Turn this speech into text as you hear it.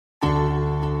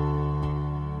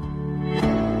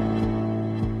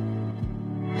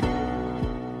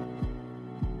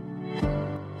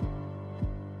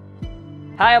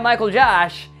Hi, I'm Michael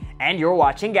Josh, and you're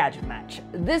watching GadgetMatch.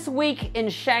 This week in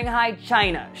Shanghai,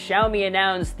 China, Xiaomi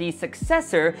announced the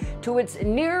successor to its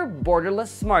near borderless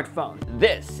smartphone.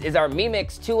 This is our Mi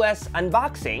Mix 2S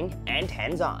unboxing and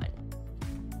hands-on.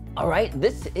 Alright,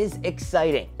 this is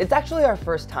exciting. It's actually our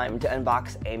first time to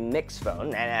unbox a Mix phone,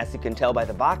 and as you can tell by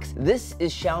the box, this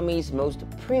is Xiaomi's most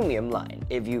premium line.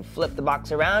 If you flip the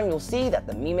box around, you'll see that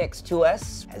the Mi Mix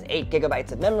 2S has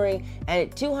 8GB of memory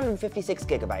and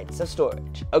 256GB of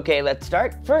storage. Okay, let's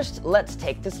start. First, let's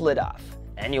take this lid off.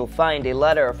 And you'll find a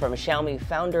letter from Xiaomi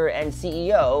founder and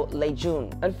CEO, Lei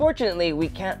Jun. Unfortunately, we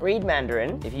can't read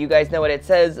Mandarin. If you guys know what it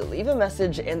says, leave a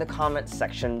message in the comments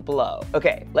section below.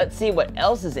 Okay, let's see what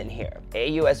else is in here.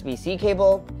 A USB-C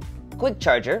cable, quick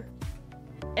charger,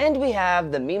 and we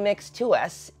have the Mi Mix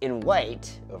 2S in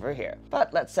white over here.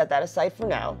 But let's set that aside for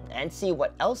now and see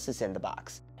what else is in the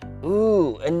box.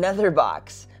 Ooh, another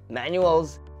box.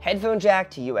 Manuals, headphone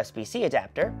jack to USB-C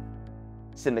adapter,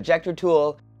 SIM ejector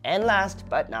tool, and last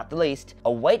but not the least,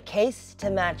 a white case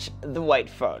to match the white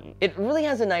phone. It really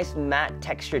has a nice matte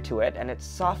texture to it, and it's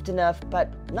soft enough,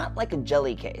 but not like a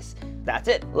jelly case. That's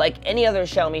it. Like any other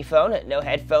Xiaomi phone, no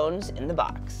headphones in the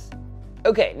box.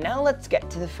 Okay, now let's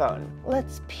get to the phone.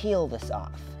 Let's peel this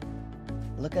off.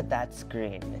 Look at that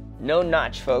screen. No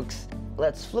notch, folks.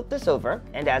 Let's flip this over,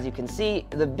 and as you can see,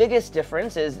 the biggest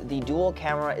difference is the dual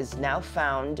camera is now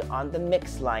found on the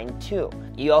Mix line too.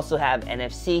 You also have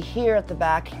NFC here at the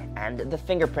back and the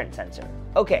fingerprint sensor.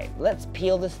 Okay, let's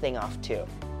peel this thing off too.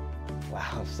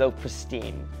 Wow, so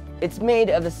pristine. It's made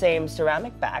of the same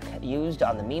ceramic back used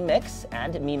on the Mi Mix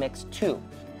and Mi Mix 2.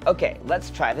 Okay,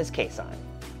 let's try this case on.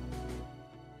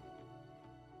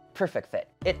 Perfect fit.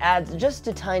 It adds just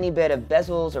a tiny bit of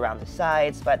bezels around the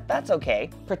sides, but that's okay.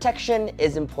 Protection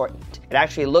is important. It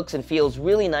actually looks and feels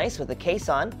really nice with the case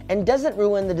on and doesn't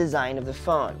ruin the design of the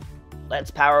phone.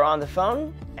 Let's power on the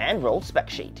phone and roll spec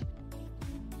sheet.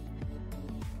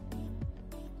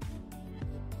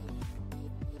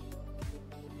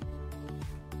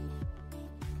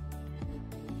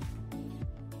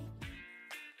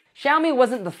 Xiaomi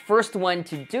wasn't the first one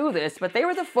to do this, but they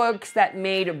were the folks that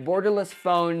made borderless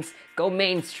phones go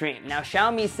mainstream. Now,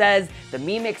 Xiaomi says the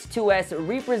Mi Mix 2S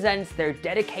represents their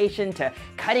dedication to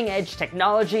cutting-edge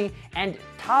technology and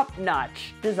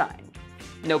top-notch design.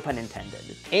 No pun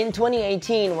intended. In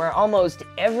 2018, where almost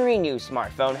every new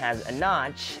smartphone has a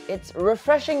notch, it's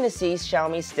refreshing to see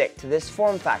Xiaomi stick to this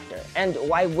form factor. And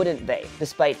why wouldn't they?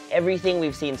 Despite everything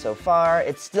we've seen so far,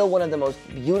 it's still one of the most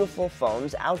beautiful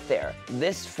phones out there.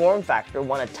 This form factor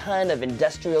won a ton of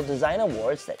industrial design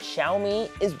awards that Xiaomi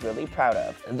is really proud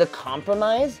of. The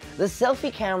compromise? The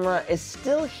selfie camera is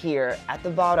still here at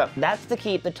the bottom. That's to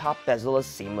keep the top bezel as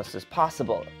seamless as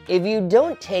possible. If you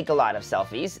don't take a lot of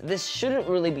selfies, this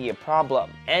shouldn't really be a problem.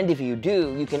 And if you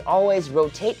do, you can always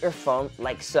rotate your phone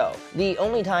like so. The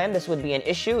only time this would be an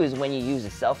issue is when you use a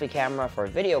selfie camera for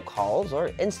video calls or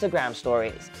Instagram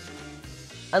stories.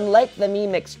 Unlike the Mi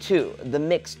Mix 2, the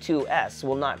Mix 2S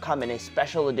will not come in a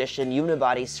special edition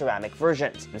unibody ceramic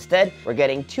versions. Instead, we're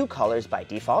getting two colors by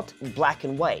default, black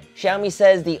and white. Xiaomi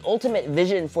says the ultimate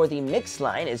vision for the Mix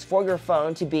line is for your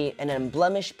phone to be an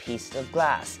unblemished piece of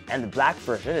glass, and the black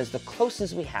version is the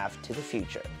closest we have to the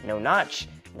future. No notch,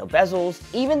 no bezels,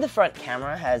 even the front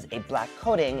camera has a black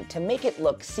coating to make it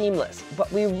look seamless,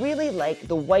 but we really like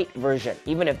the white version.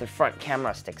 Even if the front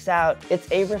camera sticks out,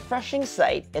 it's a refreshing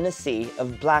sight in a sea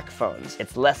of black phones.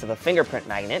 It's less of a fingerprint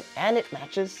magnet, and it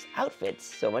matches outfits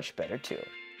so much better too.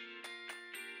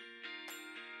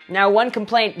 Now, one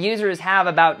complaint users have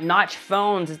about notch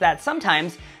phones is that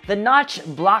sometimes the notch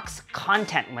blocks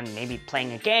content when maybe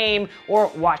playing a game or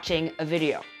watching a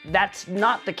video. That's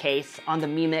not the case on the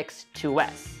Mi Mix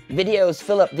 2S. Videos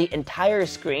fill up the entire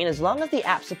screen as long as the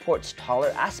app supports taller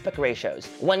aspect ratios.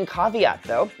 One caveat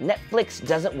though, Netflix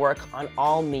doesn't work on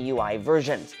all MIUI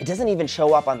versions. It doesn't even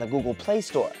show up on the Google Play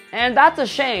Store. And that's a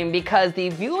shame because the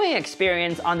viewing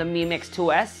experience on the Mi Mix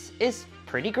 2S is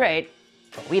pretty great.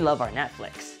 But we love our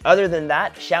Netflix. Other than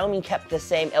that, Xiaomi kept the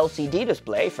same LCD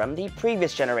display from the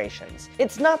previous generations.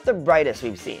 It's not the brightest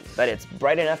we've seen, but it's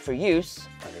bright enough for use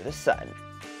under the sun.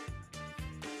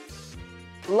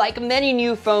 Like many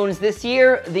new phones this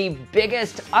year, the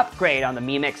biggest upgrade on the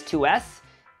Mi Mix 2S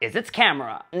is its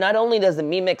camera. Not only does the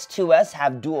Mi Mix 2S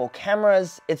have dual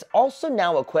cameras, it's also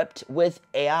now equipped with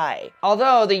AI.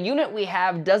 Although the unit we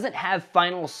have doesn't have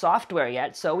final software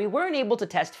yet, so we weren't able to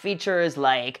test features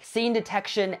like scene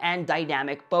detection and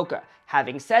dynamic bokeh.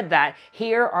 Having said that,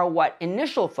 here are what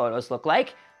initial photos look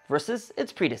like versus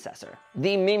its predecessor.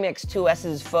 The Mi Mix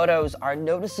 2S's photos are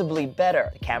noticeably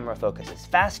better. The camera focus is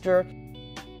faster,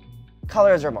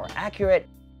 colors are more accurate,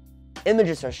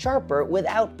 images are sharper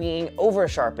without being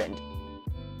over-sharpened.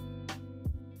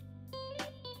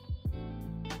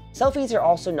 Selfies are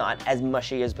also not as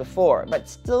mushy as before, but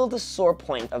still the sore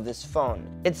point of this phone.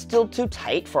 It's still too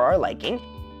tight for our liking,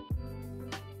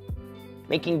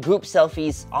 making group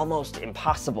selfies almost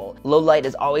impossible. Low light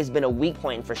has always been a weak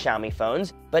point for Xiaomi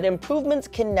phones, but improvements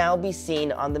can now be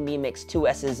seen on the Mi Mix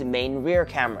 2S's main rear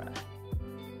camera.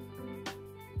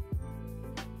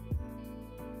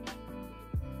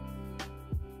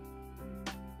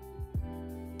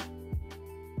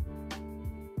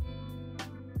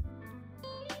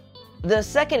 The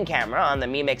second camera on the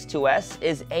Mi Mix 2S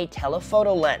is a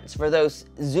telephoto lens for those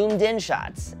zoomed-in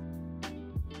shots.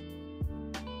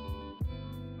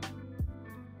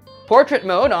 Portrait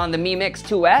mode on the Mi Mix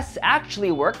 2S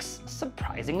actually works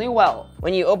surprisingly well.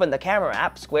 When you open the camera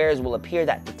app, squares will appear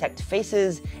that detect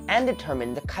faces and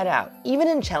determine the cutout. Even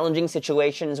in challenging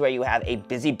situations where you have a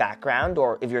busy background,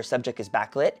 or if your subject is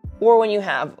backlit, or when you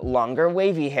have longer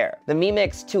wavy hair, the Mi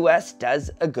Mix 2S does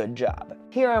a good job.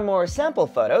 Here are more sample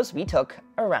photos we took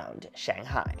around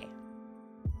Shanghai.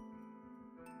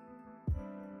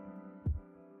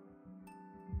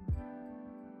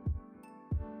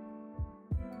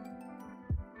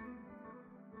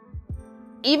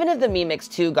 Even if the Mi Mix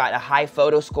 2 got a high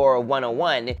photo score of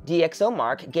 101,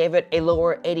 DxOMark gave it a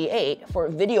lower 88 for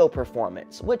video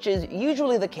performance, which is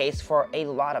usually the case for a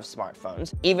lot of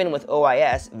smartphones. Even with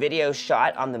OIS, video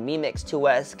shot on the Mi Mix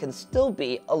 2S can still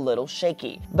be a little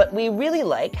shaky. But we really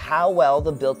like how well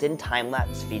the built-in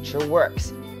time-lapse feature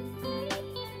works.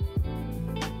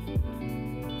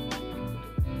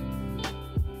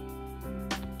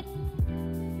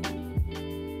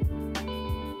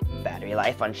 Battery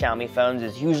life on Xiaomi phones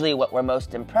is usually what we're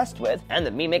most impressed with, and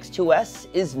the Mi Mix 2S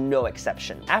is no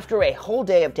exception. After a whole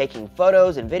day of taking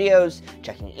photos and videos,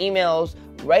 checking emails,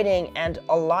 writing, and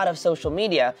a lot of social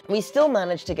media, we still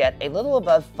managed to get a little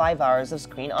above 5 hours of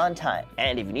screen on time.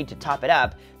 And if you need to top it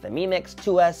up, the Mi Mix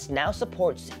 2S now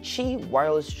supports Qi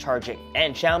wireless charging,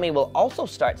 and Xiaomi will also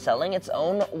start selling its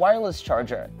own wireless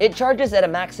charger. It charges at a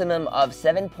maximum of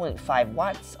 7.5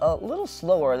 watts, a little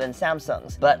slower than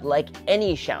Samsung's, but like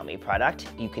any Xiaomi product,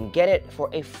 you can get it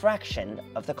for a fraction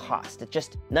of the cost at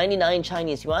just 99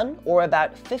 Chinese yuan, or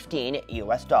about $15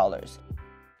 US.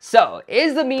 So,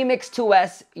 is the Mi Mix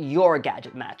 2S your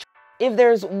gadget match? If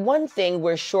there's one thing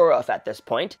we're sure of at this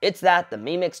point, it's that the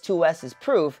Mi Mix 2S is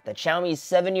proof that Xiaomi's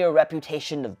 7-year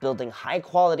reputation of building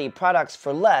high-quality products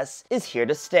for less is here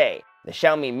to stay. The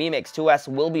Xiaomi Mi Mix 2S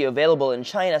will be available in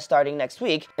China starting next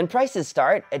week, and prices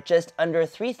start at just under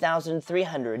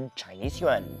 3,300 Chinese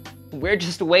yuan. We're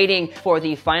just waiting for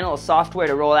the final software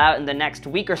to roll out in the next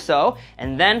week or so,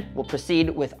 and then we'll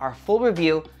proceed with our full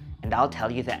review, and I'll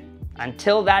tell you then.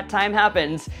 Until that time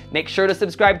happens, make sure to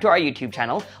subscribe to our YouTube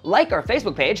channel, like our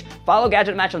Facebook page, follow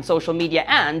GadgetMatch on social media,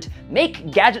 and make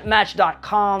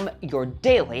GadgetMatch.com your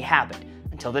daily habit.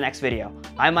 Until the next video,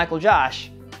 I'm Michael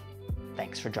Josh.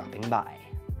 Thanks for dropping by.